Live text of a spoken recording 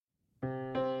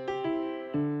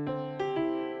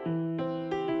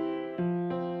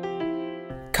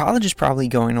college is probably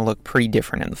going to look pretty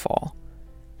different in the fall.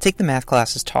 Take the math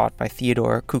classes taught by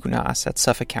Theodore Koukounas at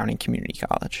Suffolk County Community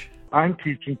College. I'm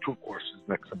teaching 2 courses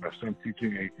next semester. I'm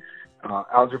teaching a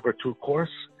Algebra 2 course,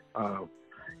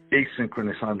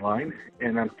 asynchronous online,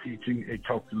 and I'm teaching a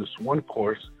Calculus 1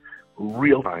 course,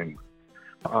 real-time,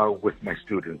 with my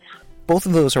students. Both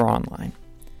of those are online.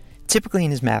 Typically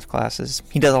in his math classes,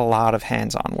 he does a lot of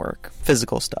hands-on work,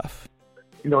 physical stuff.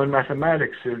 In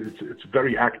mathematics, it's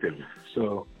very active.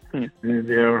 So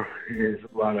there is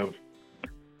a lot of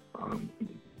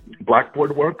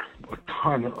blackboard work, a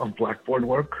ton of blackboard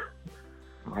work,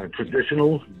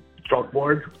 traditional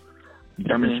chalkboard,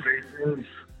 demonstrations,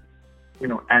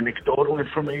 anecdotal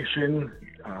information,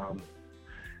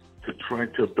 to try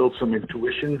to build some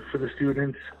intuition for the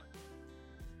students.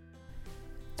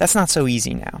 That's not so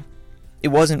easy now. It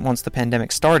wasn't once the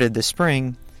pandemic started this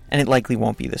spring, and it likely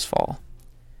won't be this fall.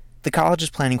 The college is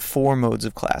planning 4 modes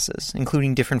of classes,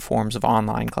 including different forms of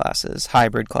online classes,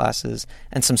 hybrid classes,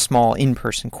 and some small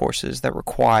in-person courses that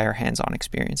require hands-on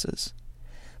experiences.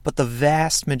 But the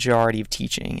vast majority of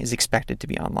teaching is expected to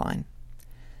be online.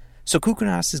 So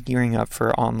Koukounas is gearing up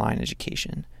for online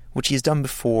education, which he has done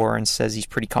before and says he's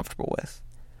pretty comfortable with.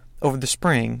 Over the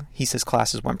spring, he says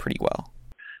classes went pretty well.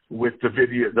 With the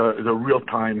video, the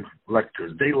real-time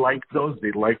lectures, they liked those.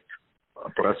 They liked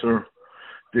a professor.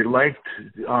 They liked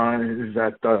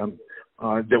that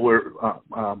there were,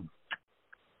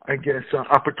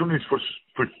 opportunities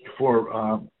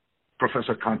for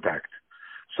professor contact.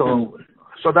 So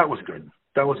that was good.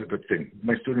 That was a good thing.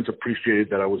 My students appreciated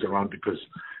that I was around because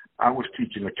I was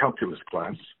teaching a calculus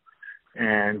class,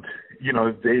 and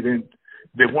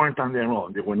they weren't on their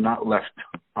own. They were not left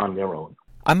on their own.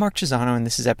 I'm Mark Chisano, and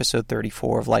this is episode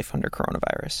 34 of Life Under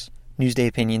Coronavirus, Newsday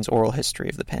Opinion's oral history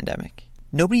of the pandemic.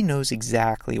 Nobody knows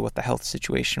exactly what the health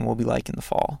situation will be like in the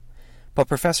fall, but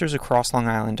professors across Long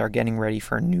Island are getting ready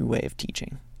for a new way of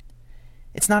teaching.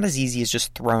 It's not as easy as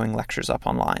just throwing lectures up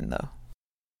online, though.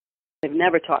 I've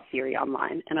never taught theory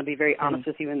online, and I'll be very honest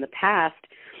with you, in the past,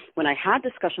 when I had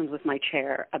discussions with my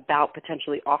chair about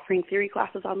potentially offering theory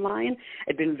classes online,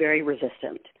 I'd been very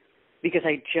resistant because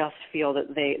I just feel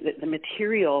that the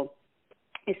material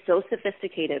is so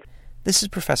sophisticated. This is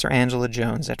Professor Angela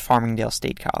Jones at Farmingdale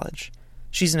State College.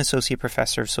 She's an associate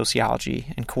professor of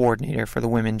sociology and coordinator for the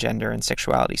Women, Gender, and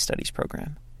Sexuality Studies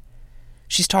program.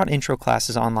 She's taught intro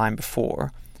classes online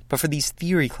before, but for these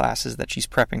theory classes that she's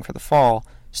prepping for the fall,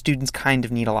 students kind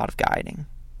of need a lot of guiding.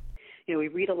 We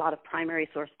read a lot of primary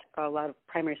source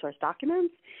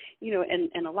documents,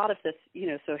 and a lot of this,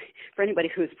 so for anybody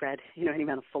who's read, any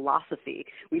amount of philosophy,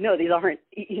 we know these aren't,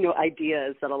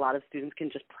 ideas that a lot of students can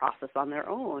just process on their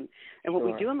own. And what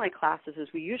we do in my classes is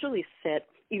we usually sit,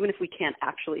 even if we can't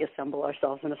actually assemble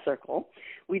ourselves in a circle,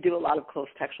 we do a lot of close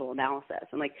textual analysis.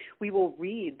 And we will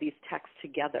read these texts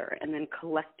together and then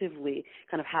collectively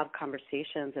kind of have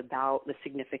conversations about the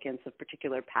significance of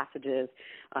particular passages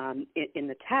in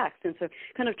the text. And so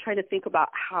kind of try to think about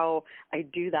how I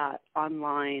do that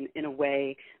online in a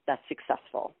way that's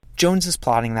successful. Jones is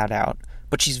plotting that out,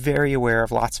 but she's very aware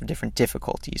of lots of different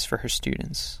difficulties for her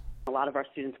students. A lot of our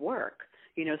students work,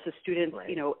 so students,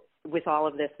 with all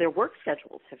of this, their work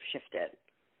schedules have shifted.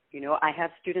 I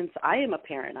have students, I am a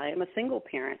parent, I am a single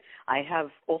parent. I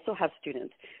also have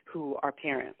students who are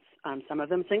parents, some of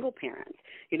them single parents.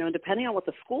 And depending on what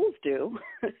the schools do,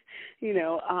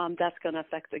 that's going to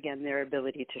affect, again, their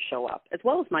ability to show up, as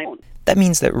well as my own. That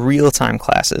means that real-time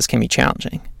classes can be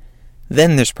challenging.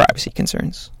 Then there's privacy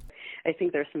concerns. I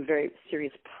think there's some very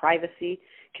serious privacy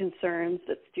concerns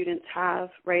that students have,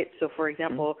 right? So, for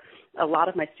example, a lot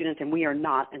of my students, and we are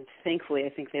not, and thankfully I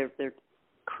think they're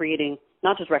creating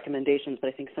not just recommendations, but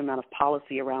I think some amount of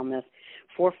policy around this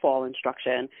for fall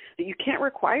instruction, that you can't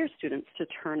require students to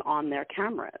turn on their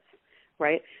cameras,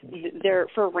 right?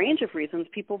 For a range of reasons,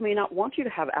 people may not want you to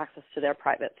have access to their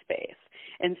private space.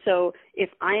 And so if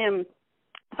I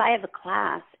have a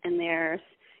class and there's,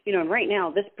 and right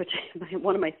now,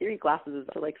 one of my theory classes is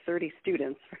for 30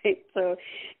 students, right? So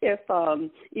if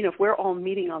we're all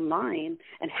meeting online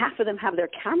and half of them have their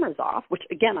cameras off, which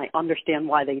again, I understand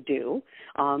why they do,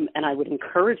 and I would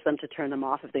encourage them to turn them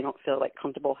off if they don't feel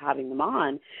comfortable having them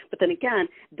on. But then again,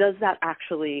 does that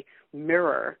actually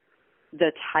mirror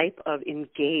the type of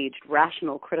engaged,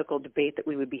 rational, critical debate that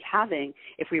we would be having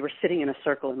if we were sitting in a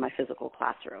circle in my physical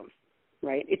classroom,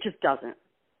 right? It just doesn't.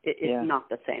 It's not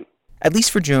the same. At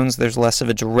least for Jones, there's less of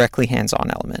a directly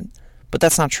hands-on element, but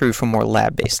that's not true for more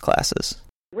lab-based classes.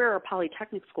 We're a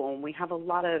polytechnic school, and we have a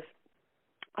lot of,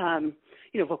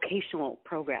 vocational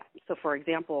programs. So, for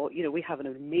example, we have an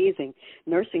amazing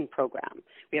nursing program.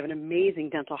 We have an amazing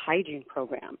dental hygiene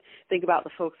program. Think about the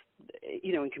folks,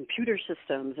 in computer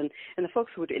systems and the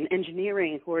folks who are in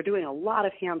engineering who are doing a lot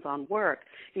of hands-on work,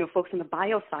 folks in the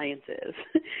biosciences,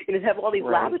 they have all these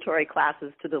laboratory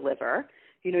classes to deliver.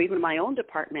 Even in my own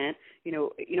department,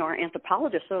 our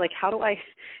anthropologists are like, how do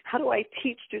I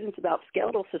teach students about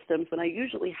skeletal systems when I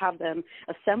usually have them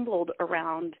assembled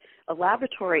around a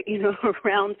laboratory,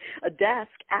 around a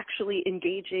desk, actually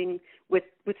engaging with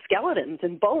skeletons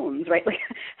and bones, right? Like,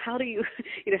 how do you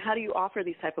offer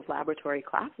these type of laboratory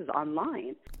classes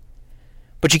online?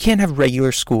 But you can't have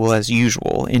regular school as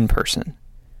usual in person.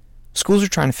 Schools are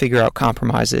trying to figure out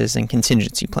compromises and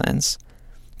contingency plans.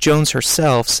 Jones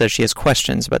herself says she has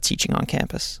questions about teaching on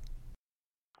campus.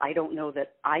 I don't know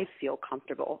that I feel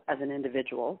comfortable as an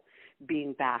individual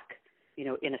being back,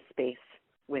 in a space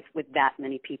with that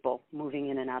many people moving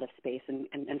in and out of space and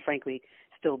frankly,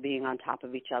 still being on top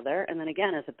of each other. And then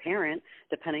again, as a parent,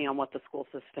 depending on what the school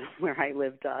system where I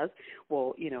live does,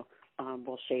 will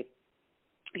shape,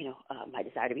 my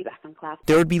desire to be back in class.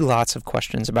 There would be lots of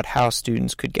questions about how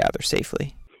students could gather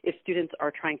safely. If students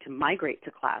are trying to migrate to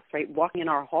class, right, walking in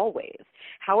our hallways,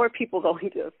 how are people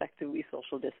going to effectively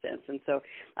social distance? And so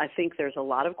I think there's a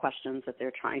lot of questions that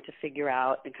they're trying to figure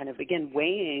out and kind of, again,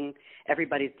 weighing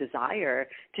everybody's desire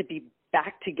to be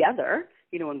back together,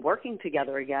 and working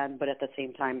together again, but at the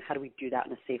same time, how do we do that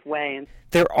in a safe way? And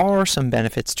there are some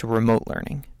benefits to remote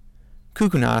learning.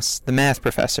 Koukounas, the math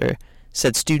professor,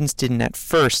 said students didn't at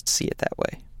first see it that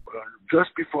way.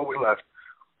 Just before we left,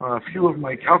 a few of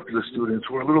my calculus students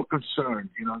were a little concerned.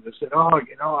 They said, are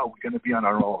we going to be on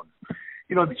our own?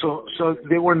 So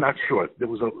they were not sure. There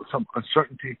was some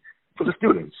uncertainty for the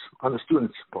students, on the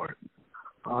students' part.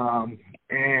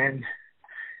 And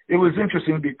it was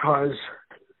interesting because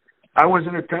I was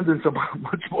in attendance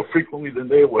much more frequently than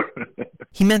they were.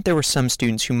 He meant there were some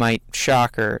students who might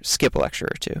shock or skip a lecture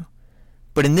or two.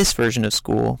 But in this version of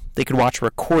school, they could watch a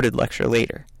recorded lecture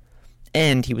later.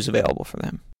 And he was available for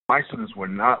them. My students were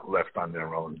not left on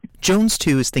their own. Jones,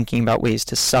 too, is thinking about ways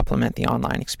to supplement the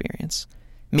online experience,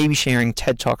 maybe sharing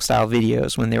TED Talk-style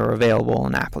videos when they were available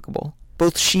and applicable.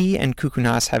 Both she and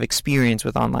Koukounas have experience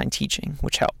with online teaching,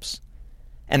 which helps.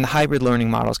 And the hybrid learning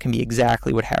models can be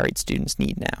exactly what harried students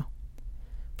need now.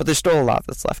 But there's still a lot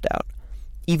that's left out,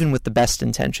 even with the best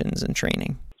intentions and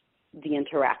training. The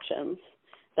interactions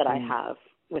that I have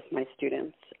with my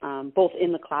students, both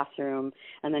in the classroom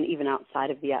and then even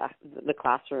outside of the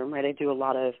classroom, right? I do a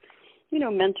lot of,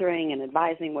 mentoring and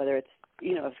advising, whether it's,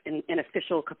 in an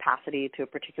official capacity to a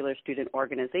particular student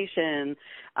organization,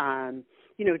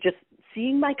 just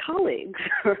seeing my colleagues,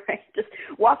 right? Just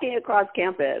walking across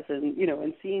campus and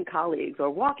seeing colleagues, or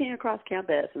walking across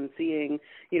campus and seeing,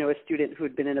 a student who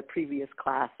had been in a previous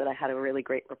class that I had a really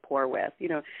great rapport with,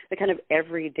 the kind of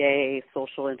everyday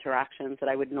social interactions that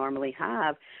I would normally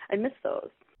have. I miss those.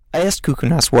 I asked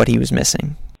Koukounas what he was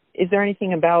missing. Is there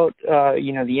anything about,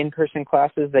 the in-person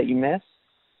classes that you miss?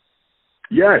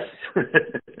 Yes,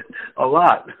 a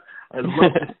lot. I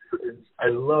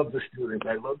love the students.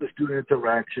 I love the student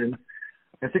interaction.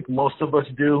 I think most of us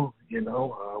do,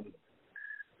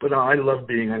 but I love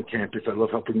being on campus. I love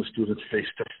helping the students face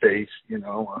to face,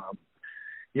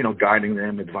 guiding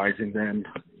them, advising them.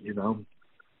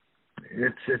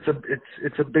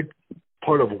 It's a big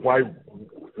part of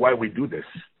why we do this.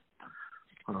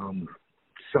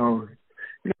 So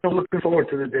looking forward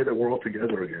to the day that we're all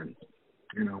together again.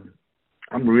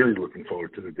 I'm really looking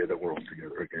forward to the day that we're all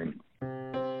together again.